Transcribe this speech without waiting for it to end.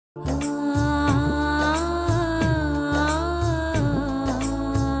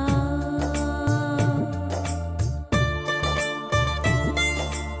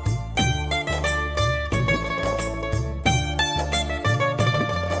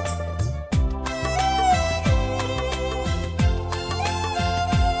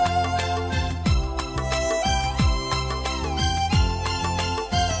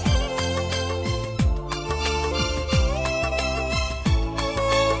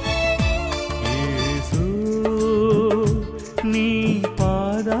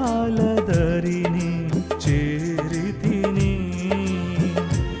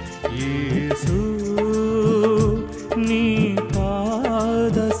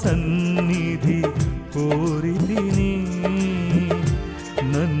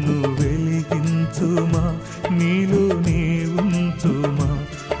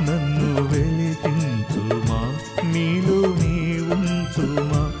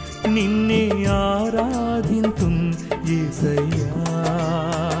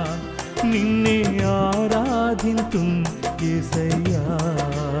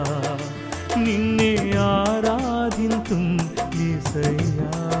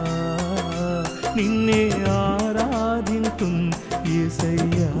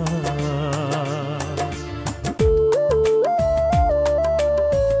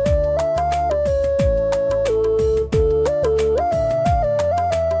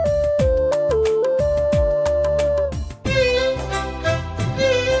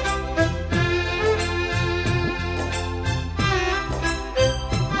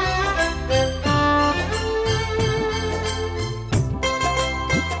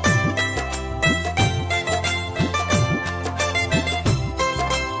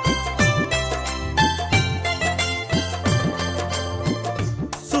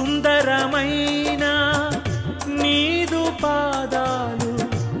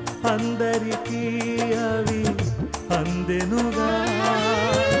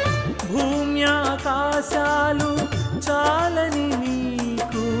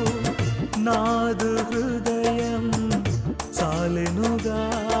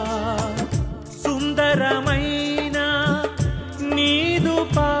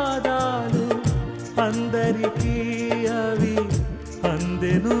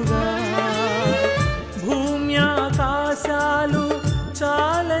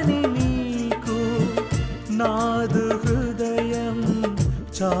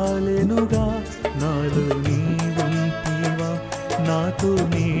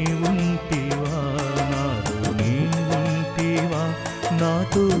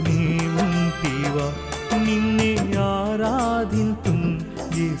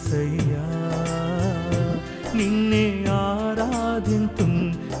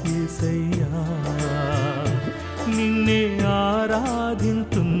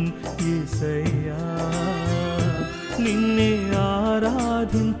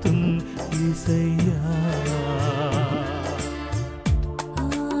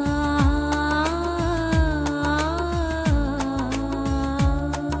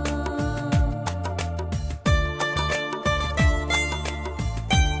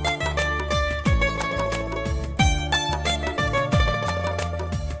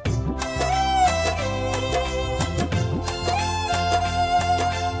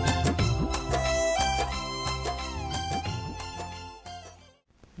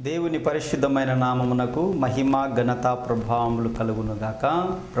దేవుని పరిశుద్ధమైన నామమునకు మహిమ ఘనత ప్రభావములు కలుగునుగాక.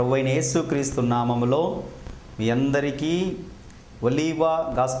 ప్రభువైన యేసుక్రీస్తు నామములో మీ అందరికీ ఒలీవా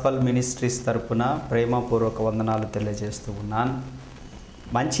గాస్పల్ మినిస్ట్రీస్ తరపున ప్రేమపూర్వక వందనాలు తెలియజేస్తూ ఉన్నాను.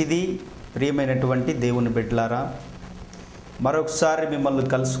 మంచిది ప్రియమైనటువంటి దేవుని బిడ్డలారా, మరొకసారి మిమ్మల్ని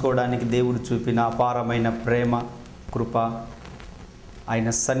కలుసుకోవడానికి దేవుడు చూపిన అపారమైన ప్రేమ కృప, ఆయన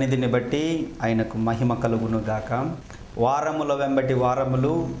సన్నిధిని బట్టి ఆయనకు మహిమ కలుగునుగాక. వారముల వెంబడి వారములు,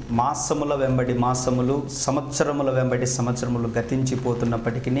 మాసముల వెంబడి మాసములు, సంవత్సరముల వెంబడి సంవత్సరములు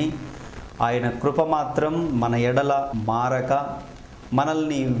గతించిపోతున్నప్పటికీ ఆయన కృప మాత్రం మన ఎడల మారక,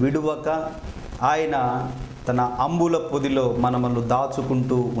 మనల్ని విడువక, ఆయన తన అంబుల పొదిలో మనల్ని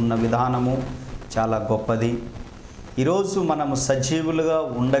దాచుకుంటూ ఉన్న విధానము చాలా గొప్పది. ఈరోజు మనము సజీవులుగా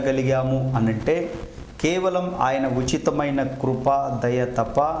ఉండగలిగాము అనంటే కేవలం ఆయన ఉచితమైన కృప దయ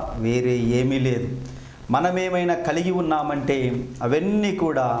తప్ప వేరే ఏమీ లేదు. మనమేమైనా కలిగి ఉన్నామంటే అవన్నీ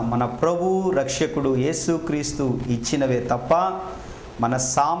కూడా మన ప్రభు రక్షకుడు యేసుక్రీస్తు ఇచ్చినవే తప్ప మన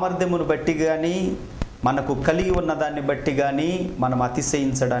సామర్థ్యమును బట్టి కానీ, మనకు కలిగి ఉన్న దాన్ని బట్టి కానీ మనం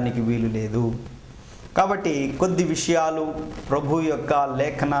అతిశయించడానికి వీలు లేదు. కాబట్టి కొద్ది విషయాలు ప్రభు యొక్క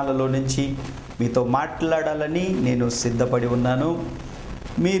లేఖనాలలో నుంచి మీతో మాట్లాడాలని నేను సిద్ధపడి ఉన్నాను.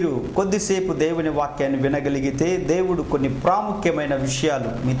 మీరు కొద్దిసేపు దేవుని వాక్యాన్ని వినగలిగితే దేవుడు కొన్ని ప్రాముఖ్యమైన విషయాలు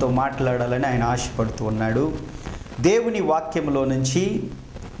మీతో మాట్లాడాలని ఆయన ఆశపడుతూ ఉన్నాడు. దేవుని వాక్యంలో నుంచి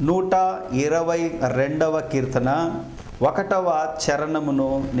 122వ కీర్తన 1వ చరణమును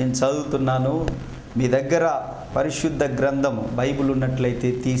నేను చదువుతున్నాను. మీ దగ్గర పరిశుద్ధ గ్రంథము బైబిల్ ఉన్నట్లయితే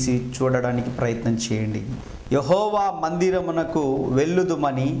తీసి చూడడానికి ప్రయత్నం చేయండి. యెహోవా మందిరమునకు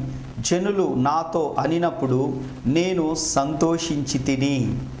వెళ్ళుదుమని జనులు నాతో అనినప్పుడు నేను సంతోషించి తిని.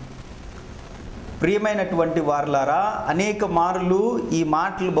 ప్రియమైనటువంటి వారలారా, అనేక మార్లు ఈ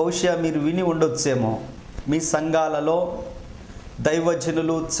మాటలు బహుశా మీరు విని ఉండొచ్చేమో. మీ సంఘాలలో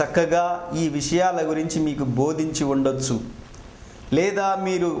దైవజనులు చక్కగా ఈ విషయాల గురించి మీకు బోధించి ఉండొచ్చు. లేదా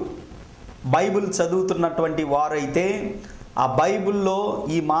మీరు బైబిల్ చదువుతున్నటువంటి వారైతే ఆ బైబిల్లో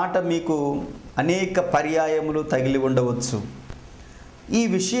ఈ మాట మీకు అనేక పర్యాయములు తగిలి ఉండవచ్చు. ఈ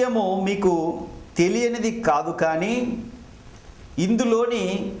విషయము మీకు తెలియనిది కాదు, కానీ ఇందులోని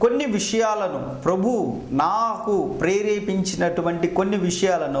కొన్ని విషయాలను ప్రభు నాకు ప్రేరేపించినటువంటి కొన్ని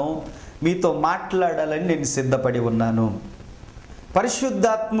విషయాలను మీతో మాట్లాడాలని నేను సిద్ధపడి ఉన్నాను.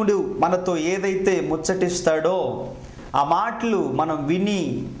 పరిశుద్ధాత్ముడు మనతో ఏదైతే ముచ్చటిస్తాడో ఆ మాటలు మనం విని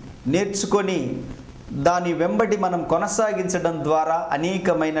నేర్చుకొని దాని వెంబడి మనం కొనసాగించడం ద్వారా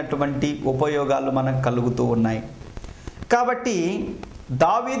అనేకమైనటువంటి ఉపయోగాలు మనకు కలుగుతూ ఉన్నాయి. కాబట్టి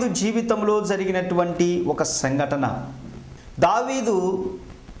దావీదు జీవితంలో జరిగినటువంటి ఒక సంఘటన, దావీదు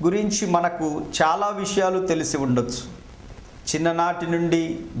గురించి మనకు చాలా విషయాలు తెలిసి ఉండొచ్చు. చిన్ననాటి నుండి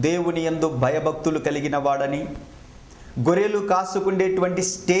దేవుని యందు భయభక్తులు కలిగిన వాడని, గొర్రెలు కాసుకుండేటువంటి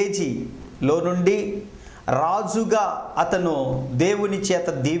స్టేజిలో నుండి రాజుగా అతను దేవుని చేత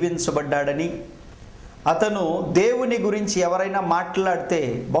దీవించబడ్డాడని, అతను దేవుని గురించి ఎవరైనా మాట్లాడితే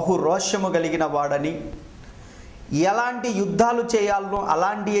బహు రోషము కలిగిన వాడని, ఎలాంటి యుద్ధాలు చేయాలనో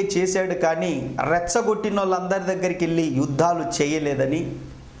అలాంటివే చేశాడు, కానీ రెచ్చగొట్టిన వాళ్ళందరి దగ్గరికి వెళ్ళి యుద్ధాలు చేయలేదని,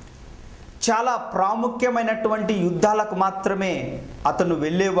 చాలా ప్రాముఖ్యమైనటువంటి యుద్ధాలకు మాత్రమే అతను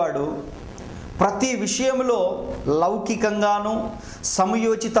వెళ్ళేవాడు. ప్రతి విషయంలో లౌకికంగాను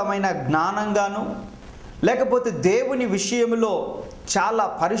సమయోచితమైన జ్ఞానంగాను, లేకపోతే దేవుని విషయంలో చాలా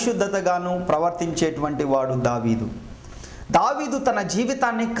పరిశుద్ధతగాను ప్రవర్తించేటువంటి వాడు దావీదు. దావీదు తన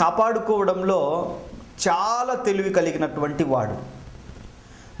జీవితాన్ని కాపాడుకోవడంలో చాలా తెలివి కలిగినటువంటి వాడు.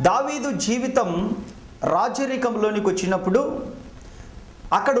 దావీదు జీవితం రాజరికంలోనికి వచ్చినప్పుడు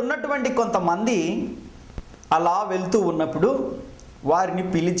అక్కడ ఉన్నటువంటి కొంతమంది అలా వెళ్తూ ఉన్నప్పుడు వారిని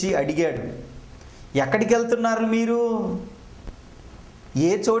పిలిచి అడిగాడు, ఎక్కడికి వెళ్తున్నారు మీరు?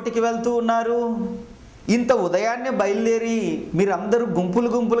 ఏ చోటికి వెళ్తూ ఉన్నారు? ఇంత ఉదయాన్నే బయలుదేరి మీరందరూ గుంపులు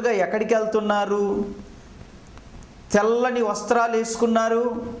గుంపులుగా ఎక్కడికి వెళ్తున్నారు? తెల్లని వస్త్రాలు వేసుకున్నారు,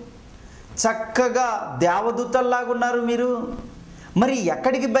 చక్కగా దేవదూతల్లాగా ఉన్నారు మీరు, మరి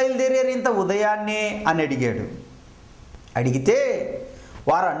ఎక్కడికి బయలుదేరారు ఇంత ఉదయాన్నే అని అడిగాడు. అడిగితే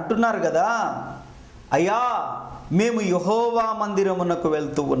వారు అంటున్నారు కదా, అయ్యా మేము యెహోవా మందిరమునకు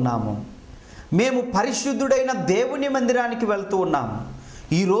వెళ్తూ ఉన్నాము, మేము పరిశుద్ధుడైన దేవుని మందిరానికి వెళ్తూ ఉన్నాము.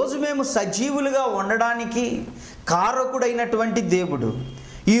 ఈరోజు మేము సజీవులుగా ఉండడానికి కారకుడైనటువంటి దేవుడు,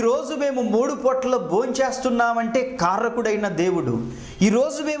 ఈరోజు మేము 3 పూటల భోంచేస్తున్నామంటే కారకుడైన దేవుడు,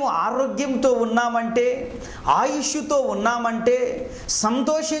 ఈరోజు మేము ఆరోగ్యంతో ఉన్నామంటే, ఆయుష్తో ఉన్నామంటే,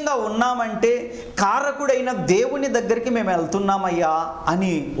 సంతోషంగా ఉన్నామంటే కారకుడైన దేవుని దగ్గరికి మేము వెళ్తున్నామయ్యా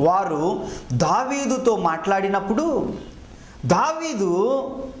అని వారు దావీదుతో మాట్లాడినప్పుడు దావీదు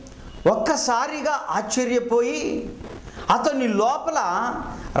ఒక్కసారిగా ఆశ్చర్యపోయి అతని లోపల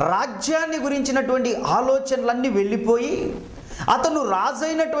రాజ్యాన్ని గురించినటువంటి ఆలోచనలన్నీ వెళ్ళిపోయి, అతను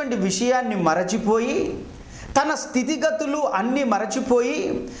రాజైనటువంటి విషయాన్ని మరచిపోయి, తన స్థితిగతులు అన్నీ మరచిపోయి,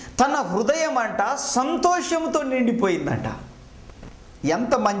 తన హృదయం అంట సంతోషంతో నిండిపోయిందంట.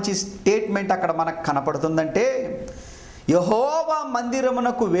 ఎంత మంచి స్టేట్మెంట్ అక్కడ మనకు కనపడుతుందంటే, యెహోవా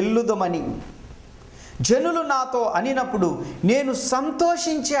మందిరమునకు వెళ్ళుదమని జనులు నాతో అనినప్పుడు నేను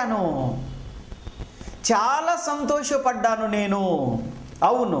సంతోషించాను, చాలా సంతోషపడ్డాను నేను.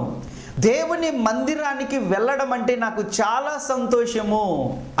 అవును, దేవుని మందిరానికి వెళ్ళడం అంటే నాకు చాలా సంతోషము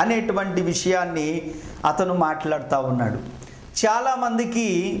అనేటువంటి విషయాన్ని అతను మాట్లాడుతూ ఉన్నాడు. చాలామందికి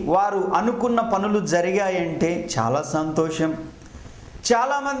వారు అనుకున్న పనులు జరిగాయంటే చాలా సంతోషం.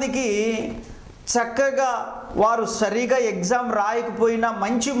 చాలామందికి చక్కగా వారు సరిగా ఎగ్జామ్ రాయకపోయినా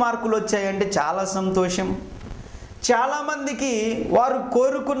మంచి మార్కులు వచ్చాయంటే చాలా సంతోషం. చాలామందికి వారు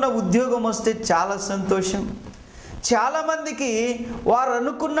కోరుకున్న ఉద్యోగం వస్తే చాలా సంతోషం. చాలామందికి వారు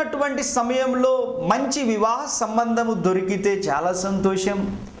అనుకున్నటువంటి సమయంలో మంచి వివాహ సంబంధము దొరికితే చాలా సంతోషం.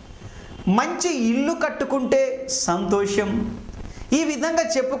 మంచి ఇల్లు కట్టుకుంటే సంతోషం. ఈ విధంగా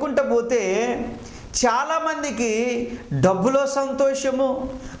చెప్పుకుంటూ పోతే చాలామందికి డబ్బులో సంతోషము,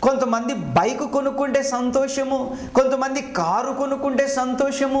 కొంతమంది బైక్ కొనుక్కుంటే సంతోషము, కొంతమంది కారు కొనుక్కుంటే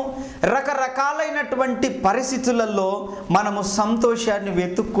సంతోషము. రకరకాలైనటువంటి పరిస్థితులలో మనము సంతోషాన్ని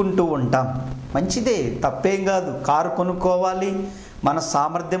వెతుక్కుంటూ ఉంటాం. మంచిదే, తప్పేం కాదు. కారు కొనుక్కోవాలి, మన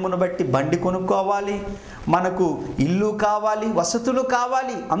సామర్థ్యమును బట్టి బండి కొనుక్కోవాలి, మనకు ఇల్లు కావాలి, వసతులు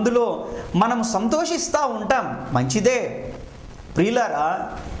కావాలి, అందులో మనం సంతోషిస్తూ ఉంటాం. మంచిదే. ప్రియులారా,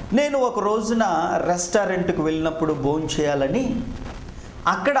 నేను ఒక రోజున రెస్టారెంట్కి వెళ్ళినప్పుడు భోంచేయాలని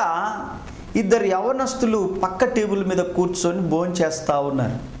అక్కడ ఇద్దరు యవనస్తులు పక్క టేబుల్ మీద కూర్చొని భోంచేస్తూ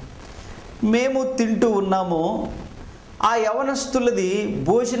ఉన్నారు. మేము తింటూ ఉన్నాము. ఆ యవనస్తులది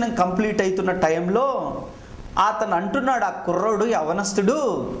భోజనం కంప్లీట్ అవుతున్న టైంలో అతను అంటున్నాడు, ఆ కుర్రోడు యవనస్తుడు,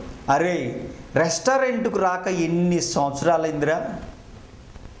 అరే రెస్టారెంట్కు రాక ఎన్ని సంవత్సరాలైందిరా,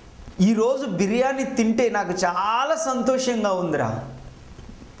 ఈరోజు బిర్యానీ తింటే నాకు చాలా సంతోషంగా ఉందిరా,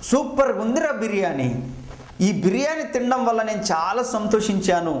 సూపర్గా ఉందిరా బిర్యానీ, ఈ బిర్యానీ తినడం వల్ల నేను చాలా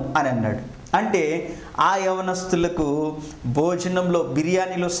సంతోషించాను అని అన్నాడు. అంటే ఆ యవనస్తులకు భోజనంలో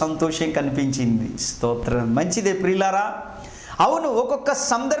బిర్యానీలో సంతోషం కనిపించింది. స్తోత్రం. మంచిదే ప్రియులారా. అవును, ఒక్కొక్క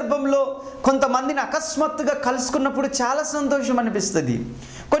సందర్భంలో కొంతమందిని అకస్మాత్తుగా కలుసుకున్నప్పుడు చాలా సంతోషం అనిపిస్తుంది.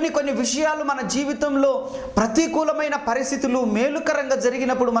 కొన్ని విషయాలు మన జీవితంలో ప్రతికూలమైన పరిస్థితులు మేలుకరంగా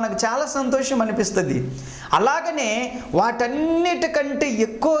జరిగినప్పుడు మనకు చాలా సంతోషం అనిపిస్తుంది. అలాగనే వాటన్నిటికంటే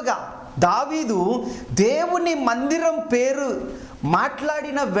ఎక్కువగా దావీదు దేవుని మందిరం పేరు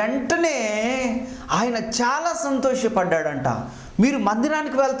మాట్లాడిన వెంటనే ఆయన చాలా సంతోషపడ్డాడంట. మీరు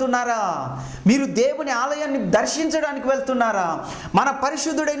మందిరానికి వెళ్తున్నారా? మీరు దేవుని ఆలయాన్ని దర్శించడానికి వెళ్తున్నారా? మన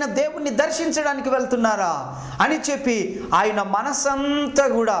పరిశుద్ధుడైన దేవుణ్ణి దర్శించడానికి వెళ్తున్నారా అని చెప్పి ఆయన మనసంతా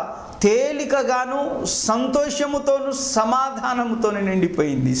కూడా తేలికగాను సంతోషముతోను సమాధానముతోను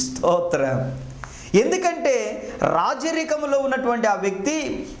నిండిపోయింది. స్తోత్రం. ఎందుకంటే రాజరికములో ఉన్నటువంటి ఆ వ్యక్తి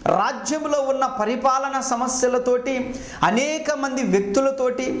రాజ్యంలో ఉన్న పరిపాలన సమస్యలతోటి, అనేక మంది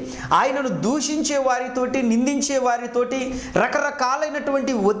వ్యక్తులతోటి, ఆయనను దూషించే వారితోటి, నిందించే వారితోటి,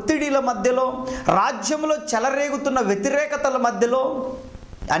 రకరకాలైనటువంటి ఒత్తిడిల మధ్యలో, రాజ్యంలో చెలరేగుతున్న వ్యతిరేకతల మధ్యలో,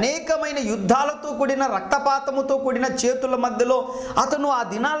 అనేకమైన యుద్ధాలతో కూడిన రక్తపాతముతో కూడిన చేతుల మధ్యలో అతను ఆ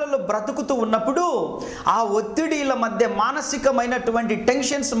దినాలలో బ్రతుకుతూ ఉన్నప్పుడు ఆ ఒత్తిడిల మధ్య, మానసికమైనటువంటి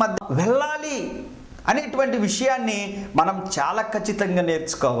టెన్షన్స్ మధ్య వెళ్ళాలి అనేటువంటి విషయాన్ని మనం చాలా ఖచ్చితంగా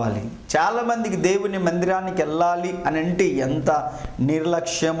నేర్చుకోవాలి. చాలామందికి దేవుని మందిరానికి వెళ్ళాలి అని అంటే ఎంత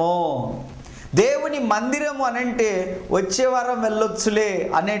నిర్లక్ష్యమో, దేవుని మందిరము అనంటే వచ్చే వారం వెళ్ళొచ్చులే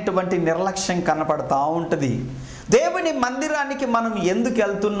అనేటువంటి నిర్లక్ష్యం కనపడతా ఉంటుంది. దేవుని మందిరానికి మనం ఎందుకు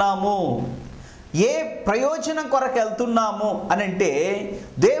వెళ్తున్నాము, ఏ ప్రయోజనం కొరకు వెళ్తున్నాము అని అంటే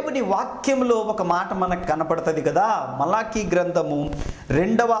దేవుని వాక్యంలో ఒక మాట మనకు కనపడుతుంది కదా. మలాకీ గ్రంథము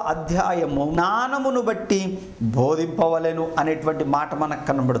 2వ అధ్యాయము, జ్ఞానమును బట్టి బోధింపవలెను అనేటువంటి మాట మనకు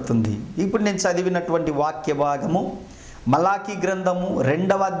కనబడుతుంది. ఇప్పుడు నేను చదివినటువంటి వాక్య భాగము మలాకీ గ్రంథము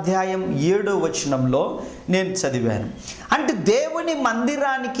 2వ అధ్యాయం 7వ వచనంలో నేను చదివాను. అంటే దేవుని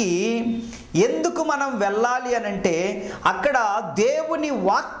మందిరానికి ఎందుకు మనం వెళ్ళాలి అని అంటే అక్కడ దేవుని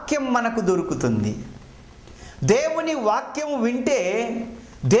వాక్యం మనకు దొరుకుతుంది. దేవుని వాక్యము వింటే,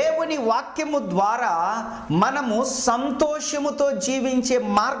 దేవుని వాక్యము ద్వారా మనము సంతోషముతో జీవించే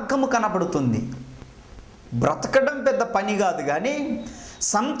మార్గము కనపడుతుంది. బ్రతకడం పెద్ద పని కాదు, కానీ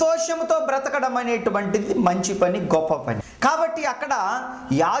సంతోషంతో బ్రతకడం అనేటువంటిది మంచి పని, గొప్ప పని. కాబట్టి అక్కడ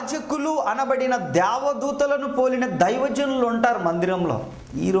యాజకులు అనబడిన దేవదూతలను పోలిన దైవజనులు ఉంటారు మందిరంలో.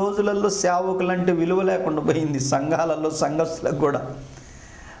 ఈ రోజులలో సేవకులు అంటే విలువ లేకుండా పోయింది. సంఘాలలో సంఘస్థులకు కూడా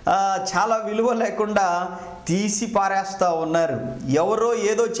చాలా విలువ లేకుండా తీసి పారేస్తూ ఉన్నారు. ఎవరో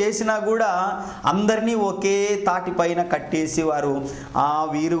ఏదో చేసినా కూడా అందరినీ ఒకే తాటిపైన కట్టేసి వారు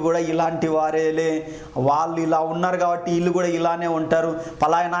వీరు కూడా ఇలాంటి వారేలే, వాళ్ళు ఇలా ఉన్నారు కాబట్టి వీళ్ళు కూడా ఇలానే ఉంటారు,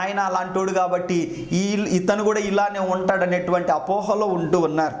 పలానా ఆయన అలాంటోడు కాబట్టి ఇతను కూడా ఇలానే ఉంటాడనేటువంటి అపోహలో ఉంటూ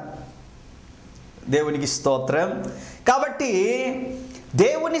ఉన్నారు. దేవునికి స్తోత్రం. కాబట్టి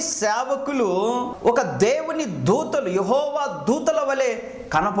దేవుని సేవకులు ఒక దేవుని దూతలు, యెహోవా దూతల వలె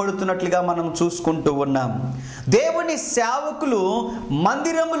కనపడుతున్నట్లుగా మనం చూసుకుంటూ ఉన్నాం. దేవుని సేవకులు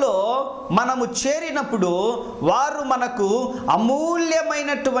మందిరములో మనము చేరినప్పుడు వారు మనకు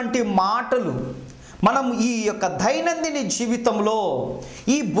అమూల్యమైనటువంటి మాటలు, మనం ఈ యొక్క దైనందిన జీవితంలో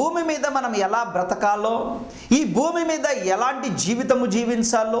ఈ భూమి మీద మనం ఎలా బ్రతకాలో, ఈ భూమి మీద ఎలాంటి జీవితము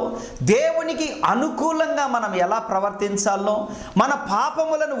జీవించాలో, దేవునికి అనుకూలంగా మనం ఎలా ప్రవర్తించాలో, మన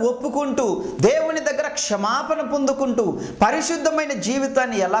పాపములను ఒప్పుకుంటూ దేవుని దగ్గర క్షమాపణ పొందుకుంటూ పరిశుద్ధమైన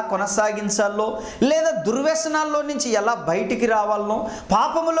జీవితాన్ని ఎలా కొనసాగించాలో, లేదా దుర్వ్యసనాల్లో నుంచి ఎలా బయటికి రావాలనో,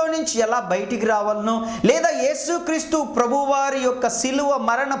 పాపములో నుంచి ఎలా బయటికి రావాలనో, లేదా యేసుక్రీస్తు ప్రభువారి యొక్క శిలువ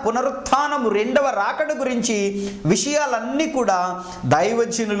మరణ పునరుత్థానము 2వ రాకడ గురించి విషయాలన్నీ కూడా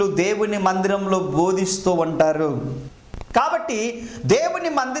దైవజనులు దేవుని మందిరంలో బోధిస్తూ ఉంటారు. కాబట్టి దేవుని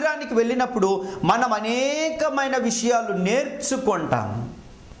మందిరానికి వెళ్ళినప్పుడు మనం అనేకమైన విషయాలు నేర్చుకుంటాం.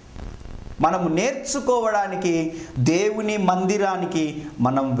 మనము నేర్చుకోవడానికి దేవుని మందిరానికి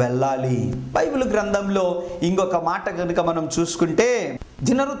మనం వెళ్ళాలి. బైబిల్ గ్రంథంలో ఇంకొక మాట కనుక మనం చూసుకుంటే,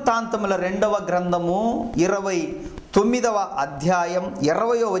 దినవృత్తాంతముల 2వ గ్రంథము 29వ అధ్యాయం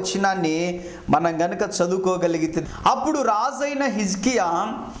 20వ వచనాన్ని మనం గనుక చదువుకోగలిగితే, అప్పుడు రాజైన హిజ్కియా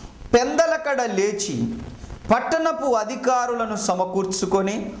పెందలకడ లేచి పట్టణపు అధికారులను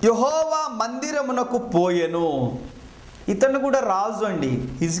సమకూర్చుకొని యెహోవా మందిరమునకు పోయెను. ఇతను కూడా రాజు అండి.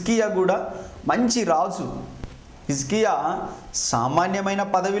 హిజ్కియా కూడా మంచి రాజు. హిజ్కియా సామాన్యమైన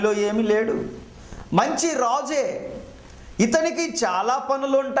పదవిలో ఏమీ లేడు, మంచి రాజే. ఇతనికి చాలా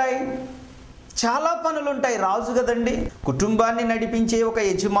పనులు ఉంటాయి. రాజు కదండి. కుటుంబాన్ని నడిపించే ఒక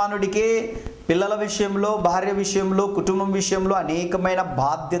యజమానుడికే పిల్లల విషయంలో, భార్య విషయంలో, కుటుంబం విషయంలో అనేకమైన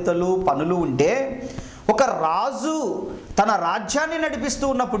బాధ్యతలు, పనులు ఉంటే, ఒక రాజు తన రాజ్యాన్ని నడిపిస్తూ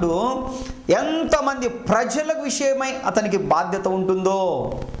ఉన్నప్పుడు ఎంతమంది ప్రజల విషయమై అతనికి బాధ్యత ఉంటుందో.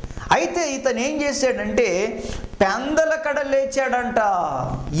 అయితే ఇతను ఏం చేశాడంటే పెందలకడ లేచాడంట.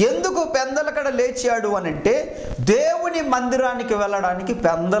 ఎందుకు పెందలకడ లేచాడు అనంటే, దేవుని మందిరానికి వెళ్ళడానికి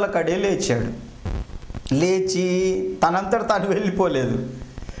పెందలకడే లేచాడు. లేచి తనంతట తాను వెళ్ళిపోలేదు.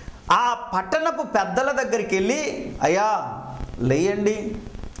 ఆ పట్టణపు పెద్దల దగ్గరికి వెళ్ళి, అయ్యా లేయండి,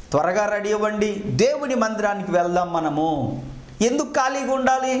 త్వరగా రెడీ అవ్వండి, దేవుని మందిరానికి వెళ్దాం. మనము ఎందుకు ఖాళీగా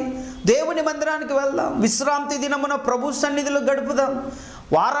ఉండాలి? దేవుని మందిరానికి వెళ్దాం. విశ్రాంతి దినమున ప్రభు సన్నిధిలో గడుపుదాం.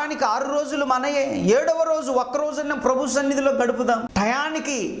 వారానికి 6 రోజులు మనయే, 7వ రోజు ఒక్కరోజున ప్రభు సన్నిధిలో గడుపుదాం.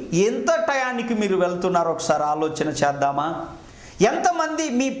 ఎంత టయానికి మీరు వెళ్తున్నారో ఒకసారి ఆలోచన చేద్దామా? ఎంతమంది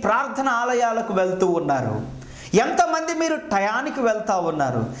మీ ప్రార్థన ఆలయాలకు వెళ్తూ ఉన్నారు? ఎంతమంది మీరు టయానికి వెళ్తా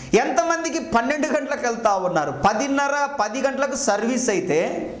ఉన్నారు? ఎంతమందికి 12 గంటలకు వెళ్తా ఉన్నారు? 10:30, 10 గంటలకు సర్వీస్ అయితే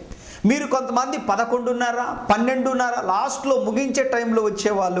మీరు కొంతమంది 11:30, 12:30 లాస్ట్లో ముగించే టైంలో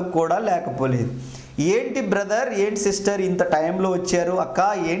వచ్చే వాళ్ళు కూడా లేకపోలేదు. ఏంటి బ్రదర్, ఏంటి సిస్టర్ ఇంత టైంలో వచ్చారు? అక్క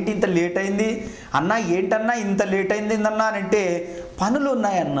ఏంటి ఇంత లేట్ అయింది? అన్న ఏంటన్నా ఇంత లేట్ అయింది అన్నా అంటే, పనులు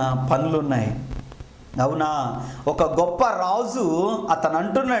ఉన్నాయన్నా, పనులు ఉన్నాయి. అవునా? ఒక గొప్ప రాజు అతను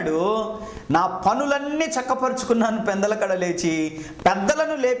అంటున్నాడు, నా పనులన్నీ చక్కపరుచుకున్నాను, పెందలకడ లేచి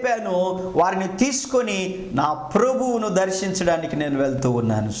పెద్దలను లేపాను, వారిని తీసుకొని నా ప్రభువును దర్శించడానికి నేను వెళ్తూ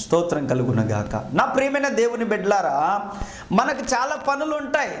ఉన్నాను. స్తోత్రం కలుగునగాక. నా ప్రియమైన దేవుని బిడ్డలారా, మనకు చాలా పనులు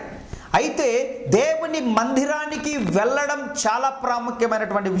ఉంటాయి. అయితే దేవుని మందిరానికి వెళ్ళడం చాలా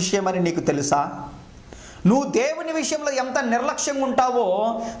ప్రాముఖ్యమైనటువంటి విషయం అని నీకు తెలుసా? నువ్వు దేవుని విషయంలో ఎంత నిర్లక్ష్యంగా ఉంటావో,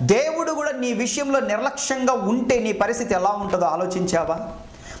 దేవుడు కూడా నీ విషయంలో నిర్లక్ష్యంగా ఉంటే నీ పరిస్థితి ఎలా ఉంటుందో ఆలోచించావా?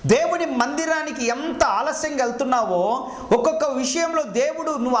 దేవుని మందిరానికి ఎంత ఆలస్యంగా వెళ్తున్నావో, ఒక్కొక్క విషయంలో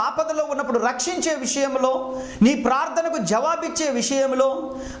దేవుడు నువ్వు ఆపదలో ఉన్నప్పుడు రక్షించే విషయంలో, నీ ప్రార్థనకు జవాబిచ్చే విషయంలో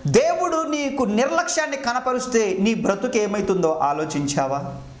దేవుడు నీకు నిర్లక్ష్యాన్ని కనపరుస్తే నీ బ్రతుకు ఏమవుతుందో ఆలోచించావా?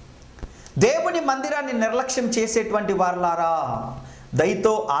 దేవుని మందిరాన్ని నిర్లక్ష్యం చేసేటువంటి వారలారా,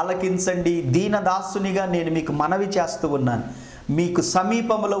 దయతో ఆలకించండి. దీనదాసునిగా నేను మీకు మనవి చేస్తూ ఉన్నాను. మీకు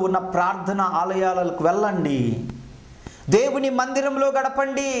సమీపంలో ఉన్న ప్రార్థన ఆలయాలకు వెళ్ళండి, దేవుని మందిరంలో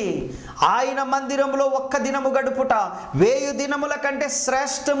గడపండి. ఆయన మందిరంలో ఒక్క దినము గడుపుట 1000 దినముల కంటే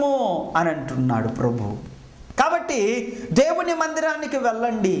శ్రేష్టము అని అంటున్నాడు ప్రభు. కాబట్టి దేవుని మందిరానికి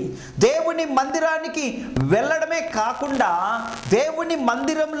వెళ్ళండి. దేవుని మందిరానికి వెళ్ళడమే కాకుండా దేవుని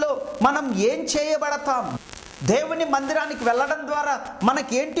మందిరంలో మనం ఏం చేయబడతాం, దేవుని మందిరానికి వెళ్ళడం ద్వారా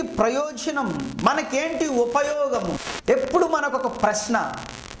మనకేంటి ప్రయోజనం, మనకేంటి ఉపయోగము? ఎప్పుడు మనకొక ప్రశ్న,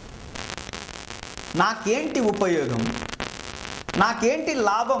 నాకేంటి ఉపయోగం, నాకేంటి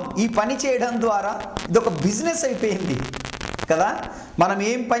లాభం ఈ పని చేయడం ద్వారా? ఇదొక బిజినెస్ అయిపోయింది కదా. మనం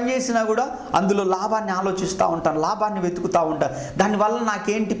ఏం పని చేసినా కూడా అందులో లాభాన్ని ఆలోచిస్తూ ఉంటాం, లాభాన్ని వెతుకుతూ ఉంటాం. దానివల్ల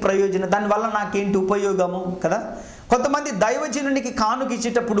నాకేంటి ప్రయోజనం, దానివల్ల నాకేంటి ఉపయోగము కదా. కొంతమంది దైవజనునికి కానుక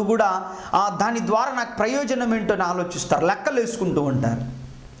ఇచ్చేటప్పుడు కూడా దాని ద్వారా నాకు ప్రయోజనం ఏంటో అని ఆలోచిస్తారు, లెక్కలు వేసుకుంటూ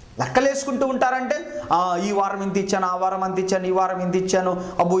ఉంటారంటే ఈ వారం ఇంత ఇచ్చాను, ఆ వారం అంత ఇచ్చాను, ఈ వారం ఇంత ఇచ్చాను,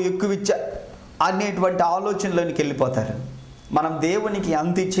 అబ్బో ఎక్కువ ఇచ్చా అనేటువంటి ఆలోచనలోనికి వెళ్ళిపోతారు. మనం దేవునికి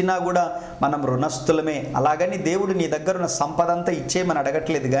అంత ఇచ్చినా కూడా మనం రుణస్థులమే. అలాగని దేవుడు నీ దగ్గర ఉన్న సంపద అంతా ఇచ్చేయమని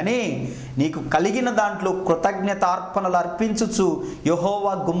అడగట్లేదు, కానీ నీకు కలిగిన దాంట్లో కృతజ్ఞతార్పణలు అర్పించుచు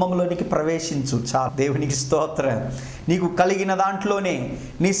యెహోవా గుమ్మంలోనికి ప్రవేశించు. దేవునికి స్తోత్రం. నీకు కలిగిన దాంట్లోనే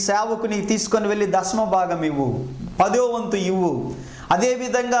నీ సేవకుని తీసుకొని వెళ్ళి 10వ భాగం ఇవ్వు, 10వ వంతు ఇవ్వు.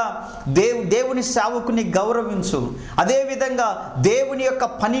 అదేవిధంగా దేవుని సేవకుని గౌరవించు. అదేవిధంగా దేవుని యొక్క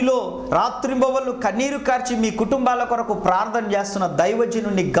పనిలో రాత్రింబవళ్ళు కన్నీరు కార్చి మీ కుటుంబాల కొరకు ప్రార్థన చేస్తున్న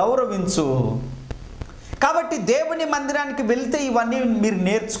దైవజనుని గౌరవించు. కాబట్టి దేవుని మందిరానికి వెళ్తే ఇవన్నీ మీరు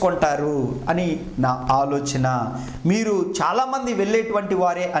నేర్చుకుంటారు అని నా ఆలోచన. మీరు చాలామంది వెళ్ళేటువంటి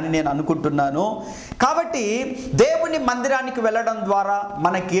వారే అని నేను అనుకుంటున్నాను. కాబట్టి దేవుని మందిరానికి వెళ్ళడం ద్వారా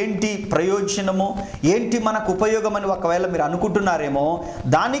మనకేంటి ప్రయోజనము, ఏంటి మనకు ఉపయోగం అని ఒకవేళ మీరు అనుకుంటున్నారేమో,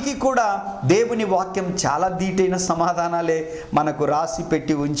 దానికి కూడా దేవుని వాక్యం చాలా దీటైన సమాధానాలే మనకు రాసి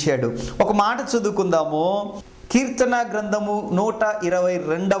పెట్టి ఉంచాడు. ఒక మాట చదువుకుందాము. కీర్తన గ్రంథము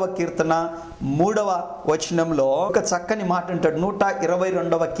 122వ కీర్తన 3వ వచనంలో ఒక చక్కని మాట అంటాడు.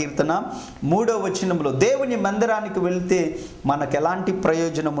 122వ కీర్తన 3వ వచనంలో, దేవుని మందిరానికి వెళ్తే మనకు ఎలాంటి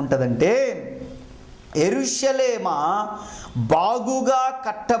ప్రయోజనం ఉంటుందంటే, యెరూషలేమా బాగుగా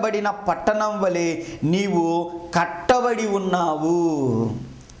కట్టబడిన పట్టణం వలె నీవు కట్టబడి ఉన్నావు.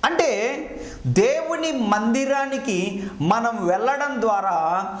 అంటే దేవుని మందిరానికి మనం వెళ్ళడం ద్వారా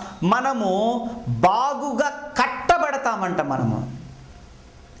మనము బాగుగా కట్టబడతామంట.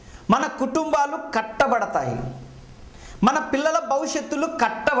 మన కుటుంబాలు కట్టబడతాయి, మన పిల్లల భవిష్యత్తులు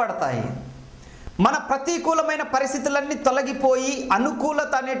కట్టబడతాయి, మన ప్రతికూలమైన పరిస్థితులన్నీ తొలగిపోయి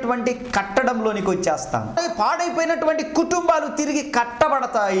అనుకూలత అనేటువంటి కట్టడంలోనికి వచ్చేస్తాం. పాడైపోయినటువంటి కుటుంబాలు తిరిగి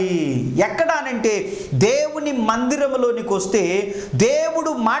కట్టబడతాయి. ఎక్కడ అనంటే దేవుని మందిరంలోనికి వస్తే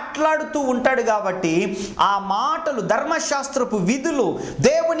దేవుడు మాట్లాడుతూ ఉంటాడు కాబట్టి ఆ మాటలు, ధర్మశాస్త్రపు విధులు,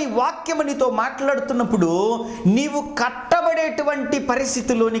 దేవుని వాక్యమునితో మాట్లాడుతున్నప్పుడు నీవు కట్టబడేటువంటి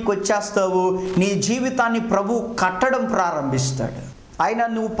పరిస్థితిలోనికి వచ్చేస్తావు. నీ జీవితాన్ని ప్రభు కట్టడం ప్రారంభిస్తాడు. ఆయన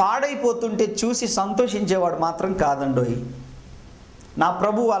నువ్వు పాడైపోతుంటే చూసి సంతోషించేవాడు మాత్రం కాదండోయ్. నా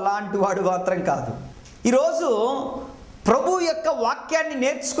ప్రభు అలాంటి వాడు మాత్రం కాదు. ఈరోజు ప్రభు యొక్క వాక్యాన్ని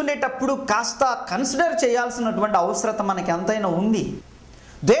నేర్చుకునేటప్పుడు కాస్త కన్సిడర్ చేయాల్సినటువంటి అవసరత మనకి ఎంతైనా ఉంది.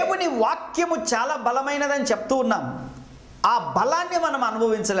 దేవుని వాక్యము చాలా బలమైనదని చెప్తూ ఉన్నాం, ఆ బలాన్ని మనం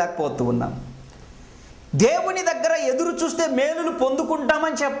అనుభవించలేకపోతూ ఉన్నాం. దేవుని దగ్గర ఎదురు చూస్తే మేలులు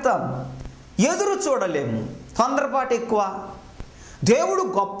పొందుకుంటామని చెప్తాం, ఎదురు చూడలేము, తొందరపాటు ఎక్కువ. దేవుడు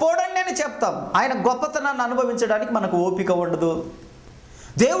గొప్పోడని అని చెప్తాం, ఆయన గొప్పతనాన్ని అనుభవించడానికి మనకు ఓపిక ఉండదు.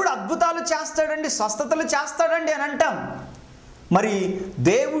 దేవుడు అద్భుతాలు చేస్తాడండి, స్వస్థతలు చేస్తాడండి అని అంటాం. మరి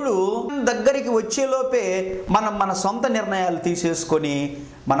దేవుడు దగ్గరికి వచ్చేలోపే మనం మన సొంత నిర్ణయాలు తీసేసుకొని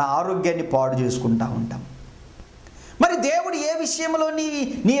మన ఆరోగ్యాన్ని పాడు చేసుకుంటూ ఉంటాం. మరి దేవుడు ఏ విషయంలో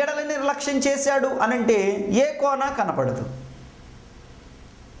నీ ఎడల నిర్లక్ష్యం చేశాడు అనంటే ఏ కోన కనపడదు.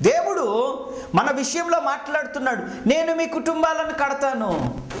 దేవుడు మన విషయంలో మాట్లాడుతున్నాడు. నేను మీ కుటుంబాలను కడతాను,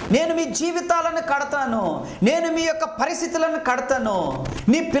 నేను మీ జీవితాలను కడతాను, నేను మీ యొక్క పరిస్థితులను కడతాను.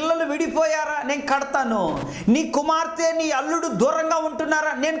 నీ పిల్లలు విడిపోయారా, నేను కడతాను. నీ కుమార్తె నీ అల్లుడు దూరంగా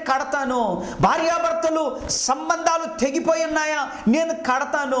ఉంటున్నారా, నేను కడతాను. భార్యాభర్తలు సంబంధాలు తెగిపోయి ఉన్నాయా, నేను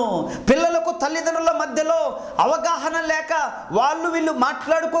కడతాను. పిల్లలకు తల్లిదండ్రుల మధ్యలో అవగాహన లేక వాళ్ళు వీళ్ళు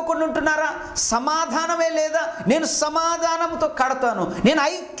మాట్లాడుకోకుండా ఉంటున్నారా, సమాధానమే లేదా, నేను సమాధానంతో కడతాను, నేను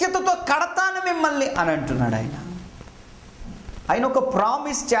ఐక్యతతో కడతాను మిమ్మల్ని అని అంటున్నాడు. ఆయన ఒక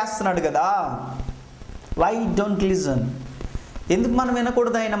ప్రామిస్ చేస్తున్నాడు కదా. Why don't listen? ఎందుకు మనం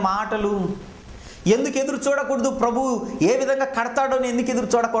వినకూడదు ఆయన మాటలు? ఎందుకు ఎదురు చూడకూడదు? ప్రభు ఏ విధంగా కడతాడో ఎందుకు ఎదురు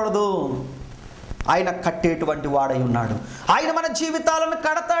చూడకూడదు? ఆయన కట్టేటువంటి వాడై ఉన్నాడు. ఆయన మన జీవితాలను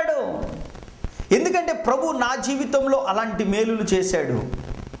కడతాడు. ఎందుకంటే ప్రభు నా జీవితంలో అలాంటి మేలులు చేశాడు.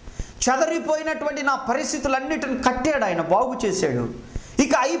 చెదరిపోయినటువంటి నా పరిస్థితులన్నిటిని కట్టాడు, ఆయన బాగు చేశాడు.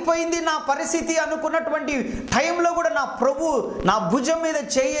 ఇక అయిపోయింది నా పరిస్థితి అనుకున్నటువంటి టైంలో కూడా నా ప్రభు నా భుజం మీద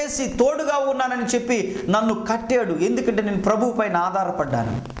చేయేసి తోడుగా ఉన్నానని చెప్పి నన్ను కట్టాడు. ఎందుకంటే నేను ప్రభు పైన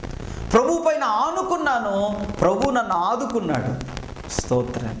ఆధారపడ్డాను, ప్రభు పైన ఆనుకున్నాను, ప్రభు నన్ను ఆదుకున్నాడు.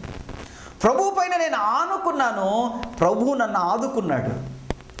 స్తోత్రం. ప్రభు పైన నేను ఆనుకున్నాను, ప్రభు నన్ను ఆదుకున్నాడు.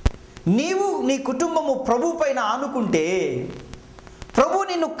 నీవు నీ కుటుంబము ప్రభు పైన ఆనుకుంటే ప్రభు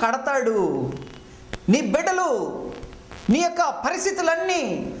నిన్ను కడతాడు. నీ బిడ్డలు, నీ యొక్క పరిస్థితులన్నీ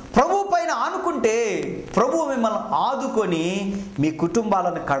ప్రభు పైన ఆనుకుంటే ప్రభు మిమ్మల్ని ఆదుకొని మీ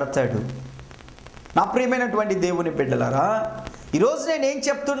కుటుంబాలను కడతాడు. నా ప్రియమైనటువంటి దేవుని బిడ్డలారా, ఈరోజు నేను ఏం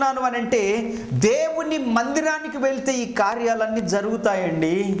చెప్తున్నాను అని అంటే, దేవుని మందిరానికి వెళ్తే ఈ కార్యాలన్నీ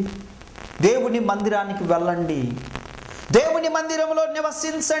జరుగుతాయండి. దేవుని మందిరానికి వెళ్ళండి, దేవుని మందిరంలో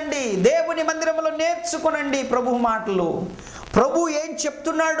నివసించండి, దేవుని మందిరంలో నేర్చుకునండి ప్రభు మాటలు. ప్రభు ఏం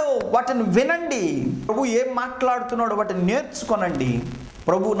చెప్తున్నాడో వాటిని వినండి, ప్రభు ఏం మాట్లాడుతున్నాడో వాటిని నేర్చుకొనండి.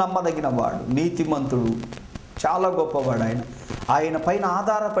 ప్రభు నమ్మదగిన వాడు, నీతిమంతుడు, చాలా గొప్పవాడు. ఆయన పైన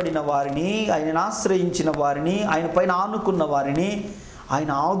ఆధారపడిన వారిని, ఆయనను ఆశ్రయించిన వారిని, ఆయన పైన ఆనుకున్న వారిని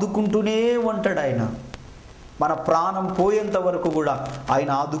ఆయన ఆదుకుంటూనే ఉంటాడు. ఆయన మన ప్రాణం పోయేంత వరకు కూడా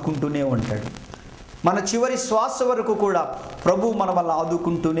ఆయన ఆదుకుంటూనే ఉంటాడు. మన చివరి శ్వాస వరకు కూడా ప్రభు మన వల్ల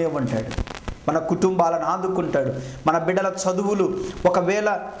ఆదుకుంటూనే ఉంటాడు. మన కుటుంబాలను ఆదుకుంటాడు. మన బిడ్డల చదువులు ఒకవేళ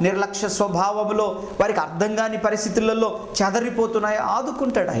నిర్లక్ష్య స్వభావంలో వారికి అర్థం కాని పరిస్థితులలో చెదరిపోతున్నాయో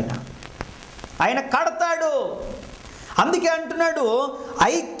ఆదుకుంటాడు. ఆయన కడతాడు. అందుకే అంటున్నాడు,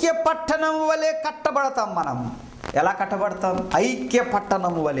 ఐక్య పట్టణం వలె కట్టబడతాం. మనం ఎలా కట్టబడతాం? ఐక్య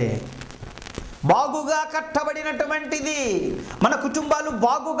పట్టణం వలె, బాగుగా కట్టబడినటువంటిది. మన కుటుంబాలు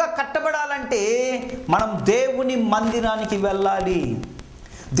బాగుగా కట్టబడాలంటే మనం దేవుని మందిరానికి వెళ్ళాలి.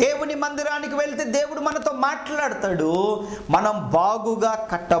 దేవుని మందిరానికి వెళ్తే దేవుడు మనతో మాట్లాడతాడు, మనం బాగుగా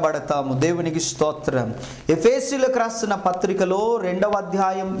కట్టబడతాము. దేవునికి స్తోత్రం. ఎఫెసీయులకు రాసిన పత్రికలో 2వ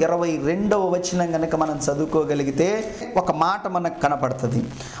అధ్యాయం 22వ వచనం కనుక మనం చదువుకోగలిగితే ఒక మాట మనకు కనపడుతుంది.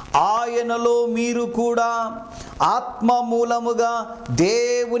 ఆయనలో మీరు కూడా ఆత్మ మూలముగా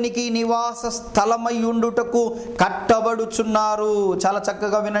దేవునికి నివాస స్థలమై ఉండుటకు కట్టబడుచున్నారు. చాలా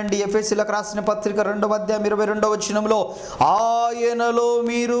చక్కగా వినండి. ఎఫెసీయులకు రాసిన పత్రిక 2వ అధ్యాయం 22వ వచనంలో, ఆయనలో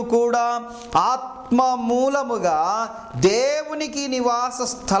మీరు కూడా ఆత్మ మూలముగా దేవునికి నివాస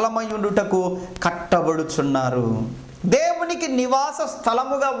స్థలమై ఉండుటకు కట్టబడుచున్నారు. దేవునికి నివాస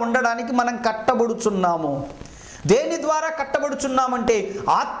స్థలముగా ఉండడానికి మనం కట్టబడుచున్నాము. దేని ద్వారా కట్టబడుచున్నామంటే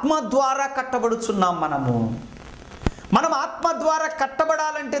ఆత్మ ద్వారా కట్టబడుచున్నాం. మనం ఆత్మ ద్వారా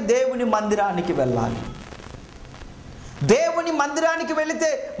కట్టబడాలంటే దేవుని మందిరానికి వెళ్ళాలి. దేవుని మందిరానికి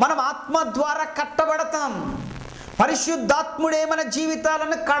వెళితే మనం ఆత్మ ద్వారా కట్టబడతాం. పరిశుద్ధాత్ముడే మన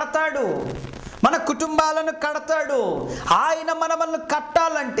జీవితాలను కడతాడు, మన కుటుంబాలను కడతాడు. ఆయన మనల్ని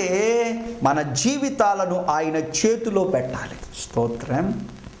కట్టాలంటే మన జీవితాలను ఆయన చేతిలో పెట్టాలి. స్తోత్రం.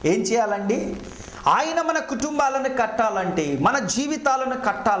 ఏం చేయాలండి? ఆయన మన కుటుంబాలను కట్టాలంటే, మన జీవితాలను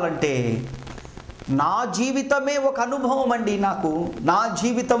కట్టాలంటే, నా జీవితమే ఒక అనుభవం అండి. నా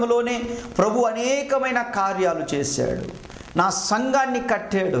జీవితంలోనే ప్రభు అనేకమైన కార్యాలు చేశాడు. నా సంఘాన్ని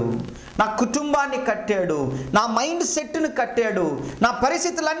కట్టాడు, నా కుటుంబాన్ని కట్టాడు, నా మైండ్ సెట్ను కట్టాడు, నా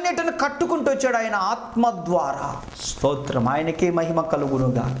పరిస్థితులన్నిటిని కట్టుకుంటూ వచ్చాడు ఆయన ఆత్మ ద్వారా. స్తోత్రం. ఆయనకే మహిమ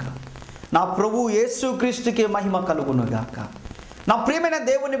కలుగునుగాక. నా ప్రభు యేసుక్రీస్తుకే మహిమ కలుగునుగాక. నా ప్రియమైన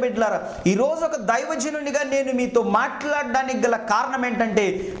దేవుని బిడ్డలారా, ఈరోజు ఒక దైవజనునిగా నేను మీతో మాట్లాడడానికి గల కారణం ఏంటంటే,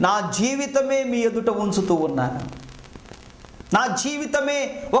 నా జీవితమే మీ ఎదుట ఉంచుతూ ఉన్నాను. నా జీవితమే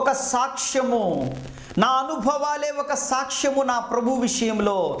ఒక సాక్ష్యము, నా అనుభవాలే ఒక సాక్ష్యము. నా ప్రభు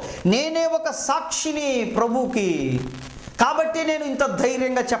విషయంలో నేనే ఒక సాక్షిని ప్రభుకి. కాబట్టి నేను ఇంత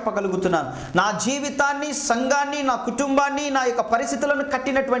ధైర్యంగా చెప్పగలుగుతున్నాను. నా జీవితాన్ని, సంఘాన్ని, నా కుటుంబాన్ని, నా యొక్క పరిస్థితులను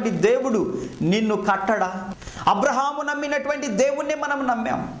కట్టినటువంటి దేవుడు నిన్ను కట్టడా? అబ్రహాము నమ్మినటువంటి దేవుణ్ణి మనం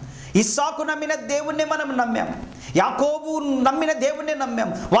నమ్మాం. ఇస్సాకు నమ్మిన దేవుణ్ణి మనం నమ్మాం. యాకోబు నమ్మిన దేవుణ్ణి నమ్మాం.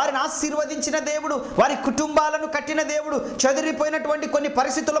 వారిని ఆశీర్వదించిన దేవుడు, వారి కుటుంబాలను కట్టిన దేవుడు, చెదిరిపోయినటువంటి కొన్ని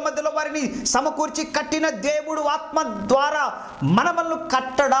పరిస్థితుల మధ్యలో వారిని సమకూర్చి కట్టిన దేవుడు ఆత్మ ద్వారా మనల్ని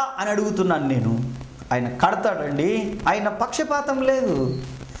కట్టడా అని అడుగుతున్నాను నేను. ఆయన కడతాడండి. ఆయన పక్షపాతం లేదు,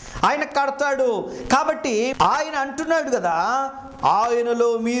 ఆయన కడతాడు. కాబట్టి ఆయన అంటున్నాడు కదా, ఆయనలో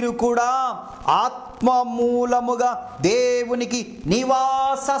మీరు కూడా ఆత్మ మూలముగా దేవునికి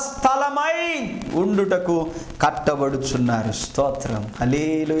నివాస స్థలమై ఉండుటకు కట్టబడుచున్నారు. స్తోత్రం.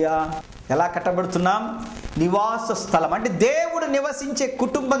 హల్లెలూయా. ఎలా కట్టబడుతున్నాం? నివాస స్థలం అంటే దేవుడు నివసించే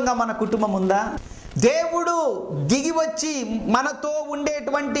కుటుంబంగా మన కుటుంబం ఉందా? దేవుడు దిగి వచ్చి మనతో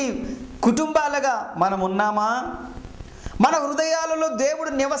ఉండేటువంటి కుటుంబాలుగా మనం ఉన్నామా? మన హృదయాలలో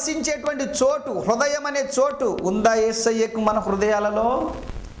దేవుడు నివసించేటువంటి చోటు, హృదయం అనే చోటు ఉందా యేసయ్యకు మన హృదయాలలో?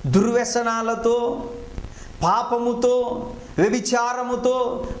 దుర్వ్యసనాలతో, పాపముతో, వ్యభిచారముతో,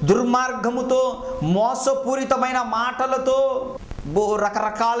 దుర్మార్గముతో, మోసపూరితమైన మాటలతో,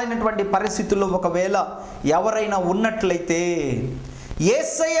 రకరకాలైనటువంటి పరిస్థితుల్లో ఒకవేళ ఎవరైనా ఉన్నట్లయితే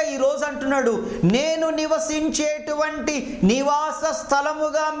యేసయ్య ఈరోజు అంటున్నాడు, నేను నివసించేటువంటి నివాస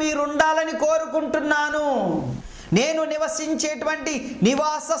స్థలముగా మీరుండాలని కోరుకుంటున్నాను. నేను నివసించేటువంటి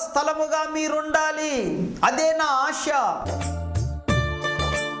నివాస స్థలముగా మీరుండాలి. అదే నా ఆశ.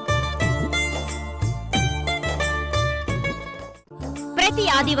 ప్రతి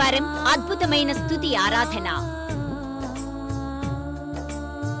ఆదివారం అద్భుతమైన స్తుతి ఆరాధన,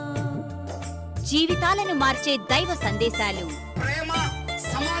 జీవితాలను మార్చే దైవ సందేశాలు, ప్రేమ,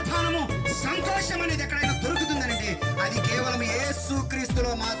 సమాధానము, సంతోషం అనేది ఎక్కడైనా దొరుకుతుందంటే అది కేవలం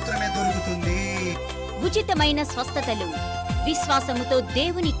యేసుక్రీస్తులో మాత్రమే దొరుకుతుంది. ఉచితమైన స్వస్థతలు, విశ్వాసముతో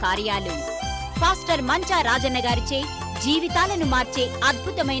దేవుని కార్యాలు, పాస్టర్ మంచా రాజన్న గారిచే జీవితాలను మార్చే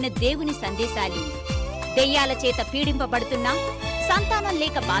అద్భుతమైన దేవుని సందేశాలు, దెయ్యాల చేత పీడింపబడుతున్నా, సంతానం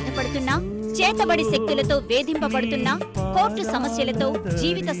లేక బాధపడుతున్నా, చేతబడి శక్తులతో వేధింపబడుతున్నా, కోర్టు సమస్యలతో,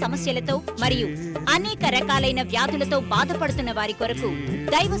 జీవిత సమస్యలతో మరియు అనేక రకాలైన వ్యాధులతో బాధపడుతున్న వారి కొరకు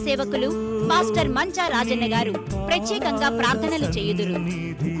దైవ సేవకులు పాస్టర్ మంచా రాజన్న గారు ప్రత్యేకంగా ప్రార్థనలు చేయుదురు.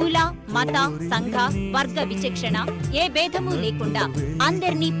 కుల, మత, సంఘ, వర్గ విచక్షణ ఏ భేదము లేకుండా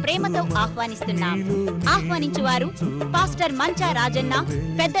అందరినీ ప్రేమతో ఆహ్వానిస్తున్నాం. ఆహ్వానించువారు పాస్టర్ మంచా రాజన్న,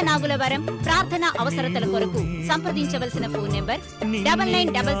 పెద్ద నాగులవరం. ప్రార్థన అవసరతల కొరకు సంప్రదించవలసిన ఫోన్ నెంబర్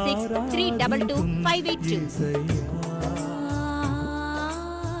 9966 9222 582.